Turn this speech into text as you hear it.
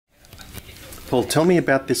Paul, tell me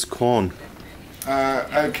about this corn.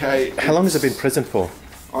 Okay. How long has it been present for?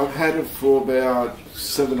 I've had it for about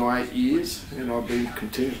 7 or 8 years, and I've been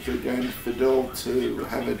continuously going to Fidel to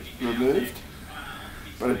have it removed.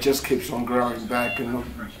 But it just keeps on growing back, and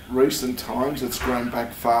in recent times it's grown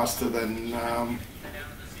back faster than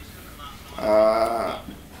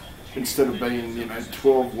instead of being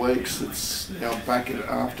 12 weeks, it's now back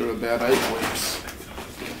after about 8 weeks.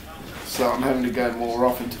 So I'm having to go more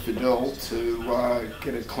often to Fidel to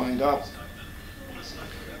get it cleaned up.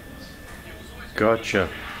 Gotcha.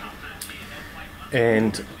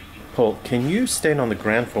 And Paul, can you stand on the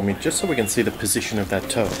ground for me just so we can see the position of that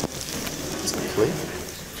toe? Is that clear?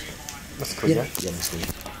 That's clear. Yeah, that's clear.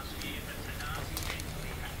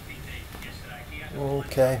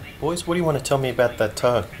 Okay, boys, what do you want to tell me about that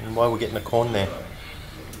toe and why we're getting a corn there?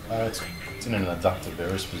 It's in an adductor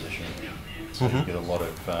varus position, so you get a lot of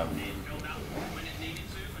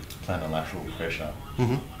plantar lateral pressure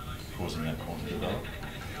causing that corn to develop.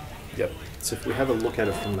 Yep. So if we have a look at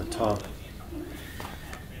it from the top,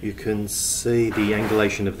 you can see the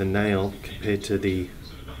angulation of the nail compared to the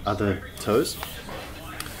other toes.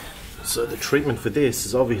 So the treatment for this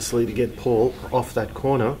is obviously to get Paul off that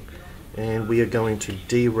corner, and we are going to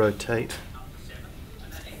de-rotate.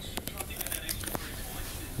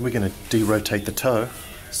 We're going to de-rotate the toe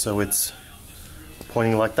so it's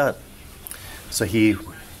pointing like that. So he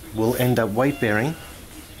will end up weight bearing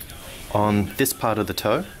on this part of the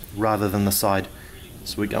toe rather than the side.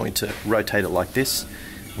 So we're going to rotate it like this.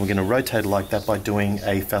 We're going to rotate it like that by doing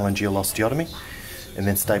a phalangeal osteotomy and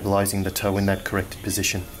then stabilizing the toe in that correct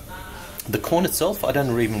position. The corn itself, I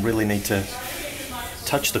don't even really need to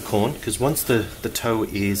touch the corn, because once the toe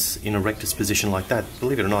is in a rectus position like that,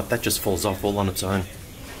 believe it or not, that just falls off all on its own.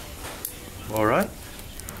 Alright?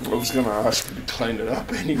 I was going to ask you to clean it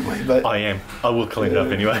up anyway, but... I will clean it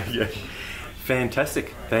up anyway. Yeah.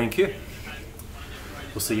 Fantastic. Thank you.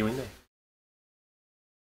 We'll see you in there.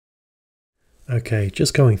 Okay,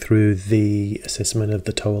 just going through the assessment of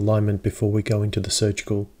the toe alignment before we go into the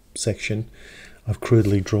surgical section. I've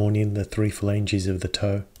crudely drawn in the 3 phalanges of the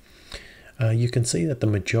toe. You can see that the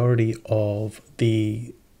majority of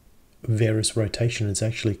the varus rotation is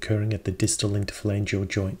actually occurring at the distal interphalangeal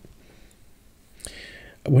joint.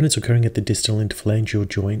 When it's occurring at the distal interphalangeal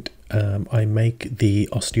joint, I make the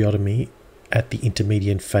osteotomy at the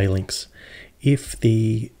intermediate phalanx. If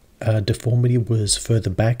the deformity was further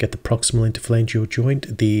back at the proximal interphalangeal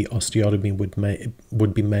joint, the osteotomy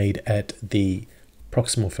would be made at the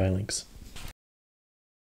proximal phalanx.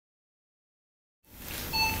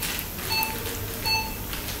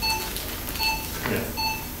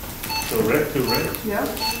 So red to red, Yeah.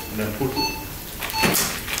 and then put it.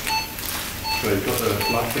 So you've got the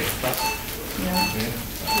plastic stuff. Yeah.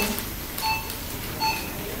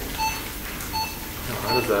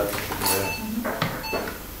 How does that? Yeah.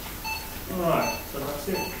 Alright, so that's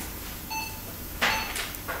it.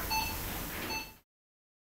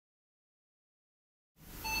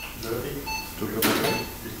 Dirty. Do we go back there?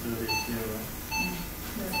 It's dirty, yeah, right.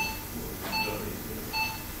 Dirty, yeah.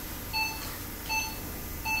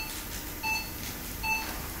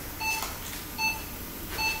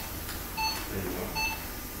 There you go.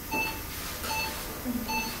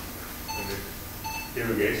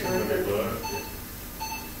 Irrigation when they burn,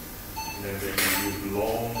 and then they use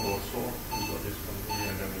long or short. We got this one here,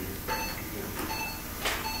 and then we.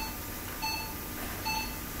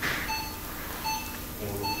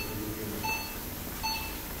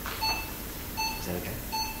 Is that okay?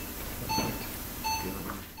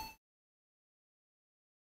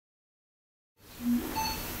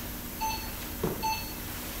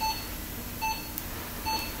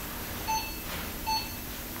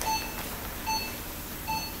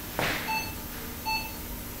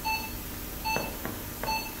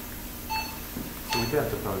 So we got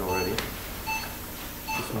the phone already.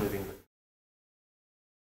 Just moving the...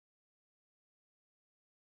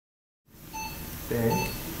 Then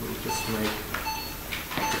we'll just make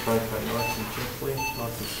the bone cut nice and gently,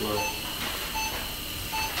 nice and slow.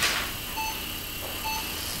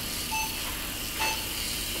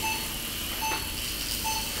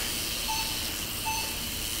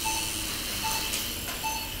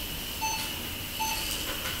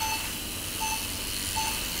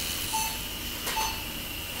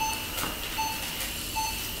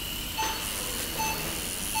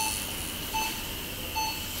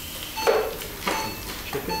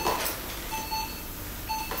 Check it.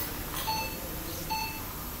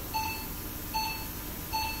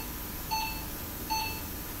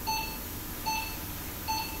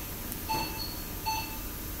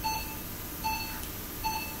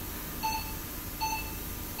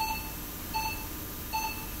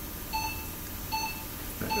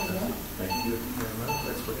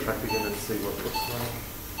 Let's retract again and see what it looks like.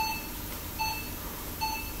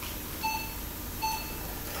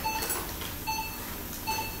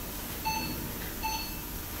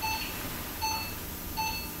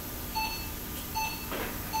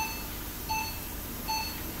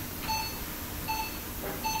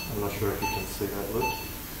 I'm not sure if you can see that look.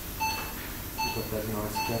 You've got that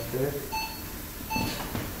nice gap there.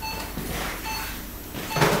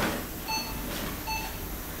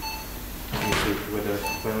 You see where the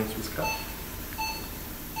phalanx was cut.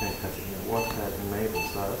 Fantastic. Now what that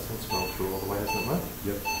enables us, and it's gone through all the way, hasn't it, mate?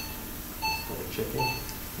 Yep. Just double checking,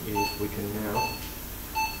 is we can now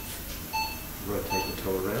rotate the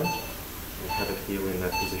toe around and have it heal in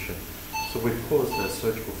that position. So we've caused a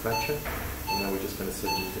surgical fracture, and now we're just going to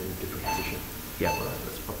set it in a different position. Yeah. All right,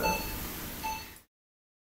 let's pop out.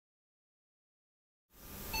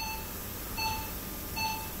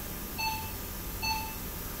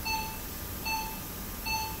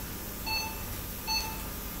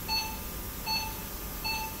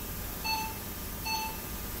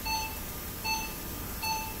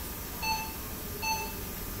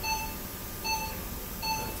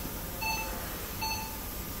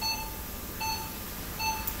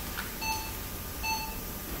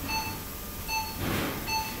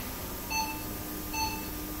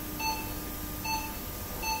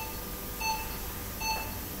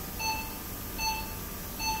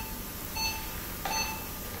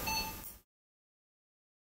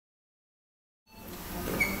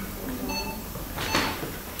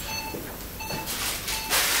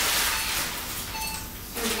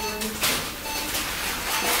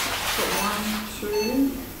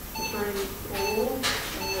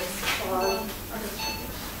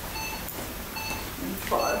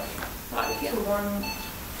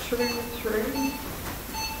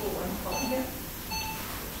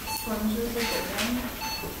 Sponges again.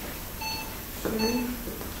 2, 3,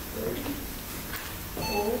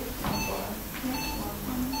 4, 5.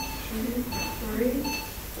 1, 2, 3,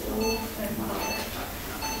 4, and 5.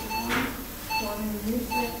 1 in this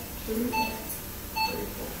set, 2, 3,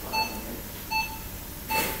 4, 5.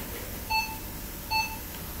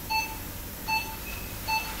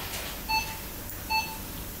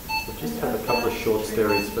 We'll just have a couple of short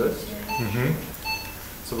staries first.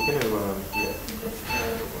 So we're going to, yeah.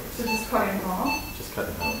 So just cut in half? Just cut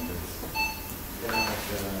in half, please.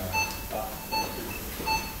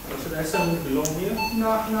 Should I send it below here?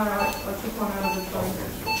 No, I took one out of the joint.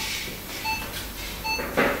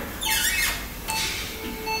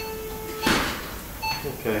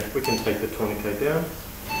 Okay, we can take the tourniquet down.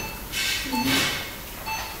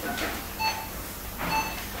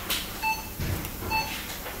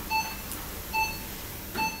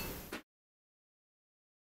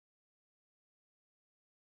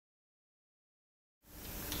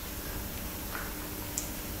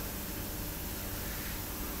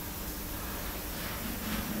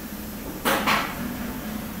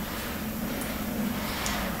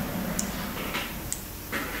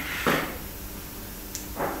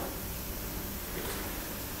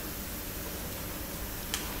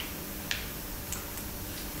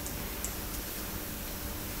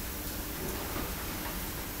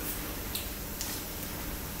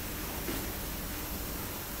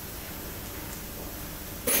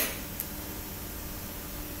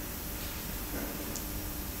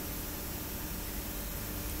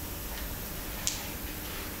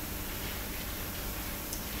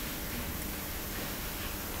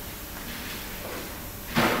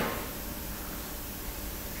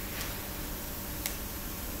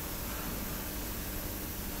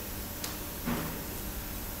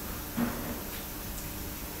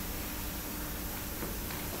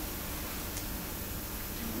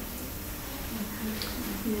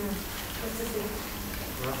 Yeah. That's a big.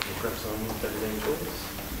 Right, we'll grab some bedding tools.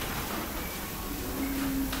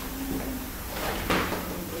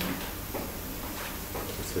 You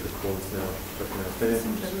can see the cords now poking out there.